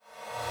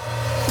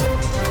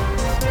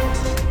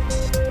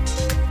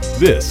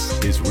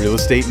This is Real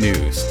Estate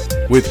News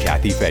with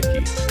Kathy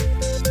Fettke.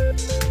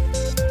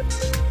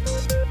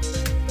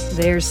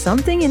 There's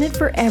something in it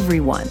for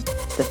everyone.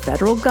 The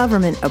federal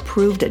government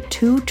approved a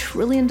 $2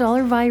 trillion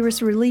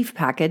virus relief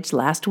package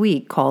last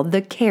week called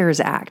the CARES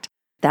Act.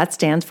 That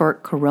stands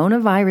for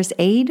Coronavirus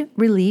Aid,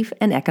 Relief,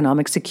 and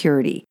Economic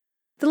Security.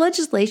 The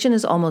legislation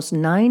is almost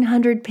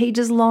 900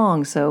 pages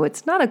long, so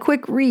it's not a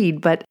quick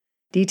read, but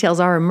details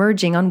are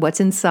emerging on what's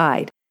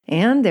inside.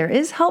 And there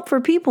is help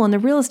for people in the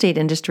real estate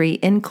industry,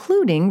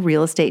 including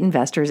real estate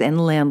investors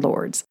and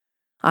landlords.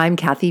 I'm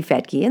Kathy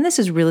Fettke, and this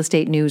is Real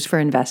Estate News for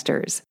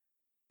Investors.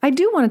 I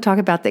do want to talk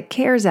about the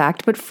CARES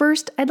Act, but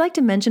first, I'd like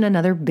to mention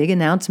another big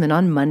announcement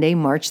on Monday,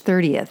 March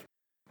 30th.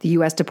 The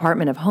U.S.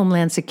 Department of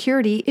Homeland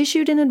Security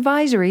issued an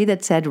advisory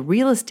that said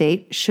real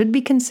estate should be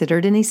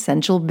considered an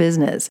essential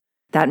business.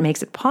 That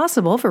makes it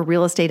possible for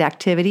real estate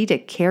activity to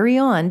carry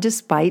on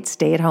despite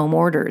stay-at-home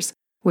orders,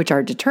 which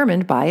are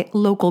determined by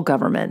local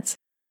governments.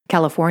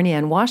 California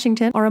and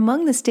Washington are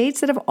among the states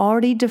that have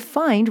already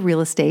defined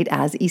real estate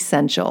as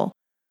essential.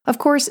 Of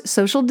course,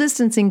 social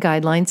distancing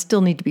guidelines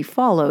still need to be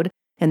followed,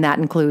 and that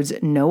includes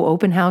no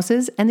open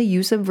houses and the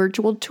use of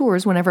virtual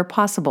tours whenever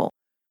possible.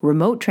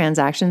 Remote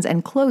transactions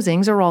and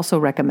closings are also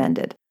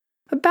recommended.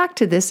 But back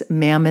to this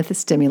mammoth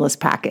stimulus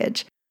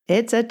package.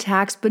 It's a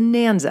tax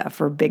bonanza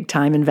for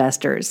big-time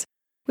investors.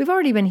 We've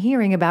already been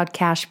hearing about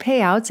cash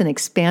payouts and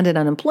expanded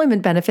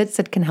unemployment benefits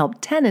that can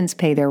help tenants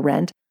pay their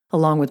rent,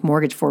 along with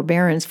mortgage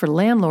forbearance for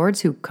landlords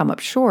who come up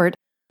short.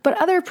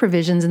 But other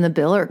provisions in the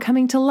bill are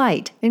coming to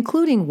light,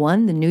 including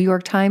one the New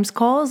York Times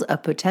calls a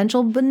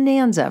potential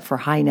bonanza for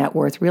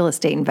high-net-worth real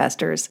estate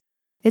investors.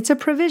 It's a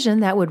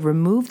provision that would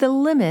remove the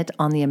limit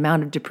on the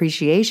amount of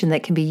depreciation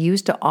that can be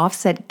used to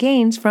offset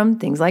gains from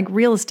things like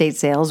real estate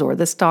sales or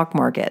the stock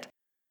market.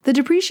 The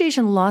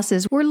depreciation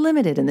losses were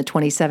limited in the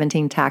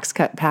 2017 tax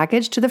cut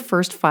package to the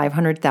first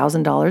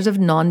 $500,000 of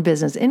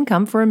non-business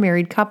income for a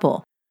married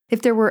couple.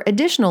 If there were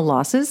additional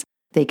losses,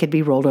 they could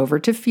be rolled over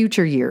to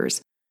future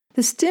years.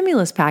 The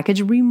stimulus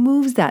package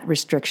removes that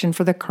restriction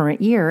for the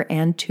current year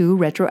and 2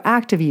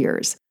 retroactive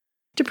years.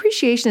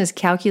 Depreciation is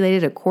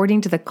calculated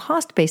according to the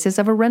cost basis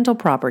of a rental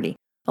property,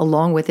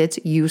 along with its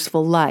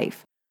useful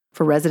life.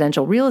 For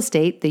residential real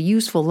estate, the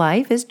useful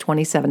life is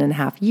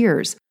 27.5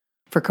 years.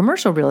 For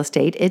commercial real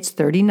estate, it's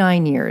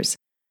 39 years.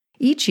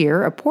 Each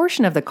year, a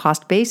portion of the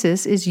cost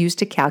basis is used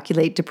to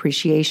calculate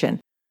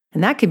depreciation,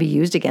 and that can be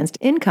used against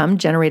income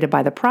generated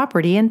by the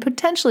property and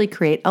potentially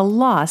create a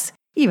loss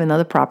even though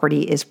the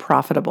property is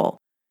profitable.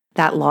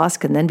 That loss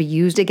can then be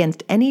used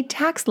against any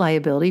tax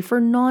liability for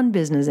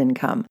non-business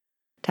income.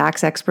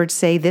 Tax experts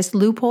say this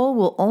loophole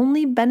will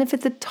only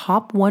benefit the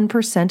top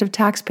 1% of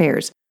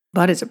taxpayers,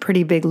 but it's a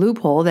pretty big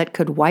loophole that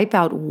could wipe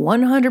out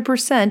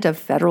 100% of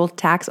federal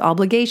tax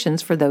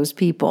obligations for those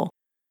people,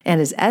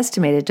 and is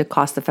estimated to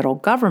cost the federal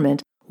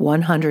government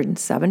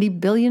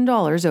 $170 billion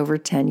over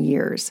 10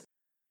 years.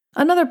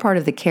 Another part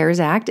of the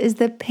CARES Act is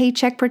the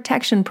Paycheck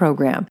Protection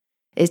Program.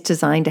 It's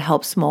designed to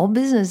help small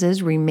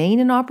businesses remain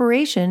in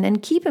operation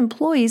and keep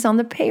employees on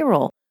the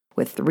payroll,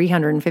 with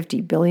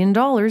 $350 billion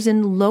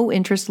in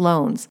low-interest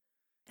loans.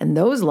 And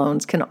those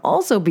loans can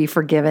also be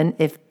forgiven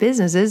if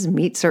businesses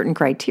meet certain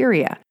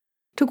criteria.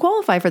 To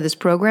qualify for this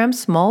program,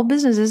 small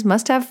businesses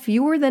must have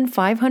fewer than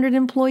 500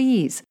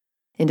 employees.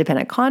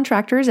 Independent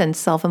contractors and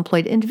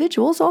self-employed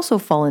individuals also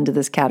fall into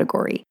this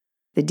category.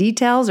 The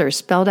details are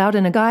spelled out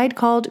in a guide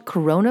called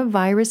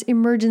Coronavirus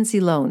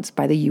Emergency Loans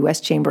by the U.S.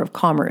 Chamber of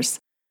Commerce.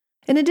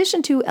 In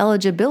addition to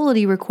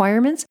eligibility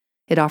requirements,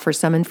 it offers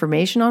some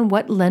information on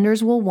what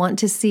lenders will want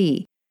to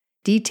see.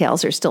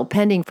 Details are still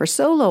pending for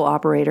solo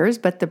operators,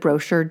 but the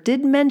brochure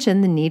did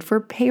mention the need for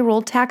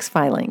payroll tax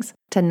filings,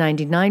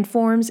 1099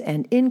 forms,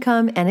 and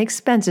income and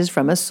expenses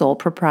from a sole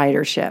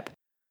proprietorship.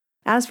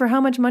 As for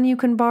how much money you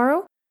can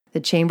borrow, the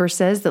Chamber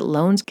says that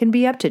loans can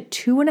be up to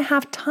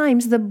 2.5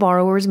 times the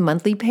borrower's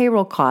monthly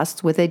payroll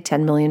costs with a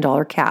 $10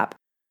 million cap.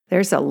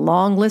 There's a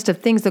long list of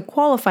things that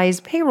qualify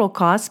as payroll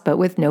costs, but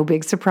with no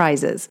big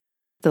surprises.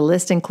 The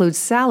list includes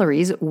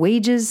salaries,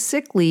 wages,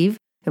 sick leave,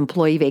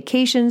 employee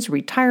vacations,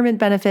 retirement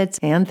benefits,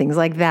 and things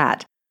like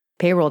that.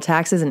 Payroll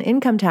taxes and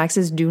income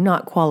taxes do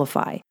not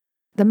qualify.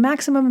 The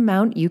maximum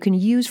amount you can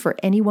use for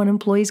any one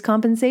employee's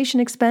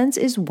compensation expense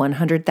is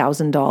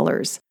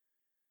 $100,000.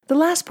 The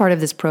last part of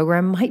this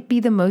program might be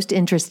the most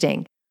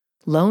interesting.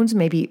 Loans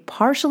may be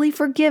partially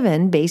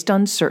forgiven based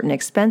on certain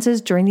expenses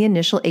during the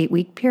initial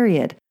 8-week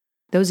period.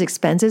 Those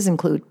expenses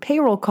include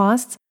payroll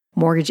costs,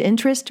 mortgage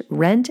interest,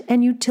 rent,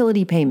 and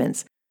utility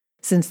payments.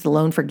 Since the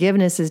loan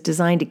forgiveness is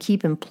designed to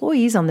keep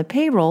employees on the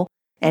payroll,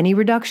 any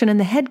reduction in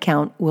the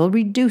headcount will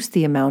reduce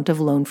the amount of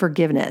loan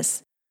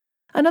forgiveness.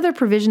 Another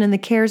provision in the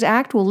CARES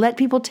Act will let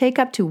people take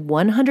up to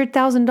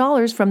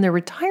 $100,000 from their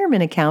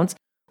retirement accounts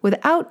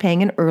without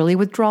paying an early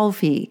withdrawal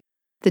fee.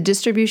 The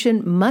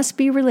distribution must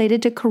be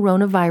related to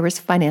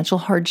coronavirus financial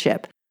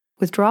hardship.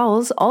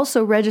 Withdrawals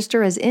also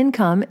register as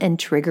income and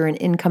trigger an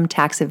income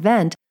tax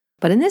event,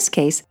 but in this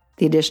case,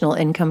 the additional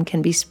income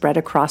can be spread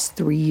across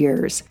 3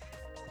 years.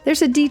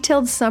 There's a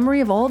detailed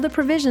summary of all the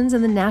provisions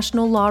in the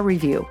National Law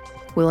Review.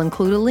 We'll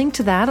include a link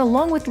to that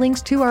along with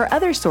links to our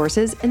other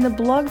sources in the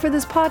blog for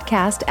this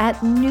podcast at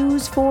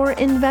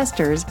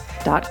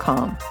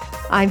newsforinvestors.com.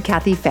 I'm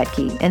Kathy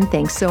Fettke, and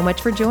thanks so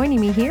much for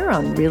joining me here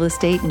on Real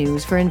Estate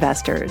News for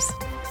Investors.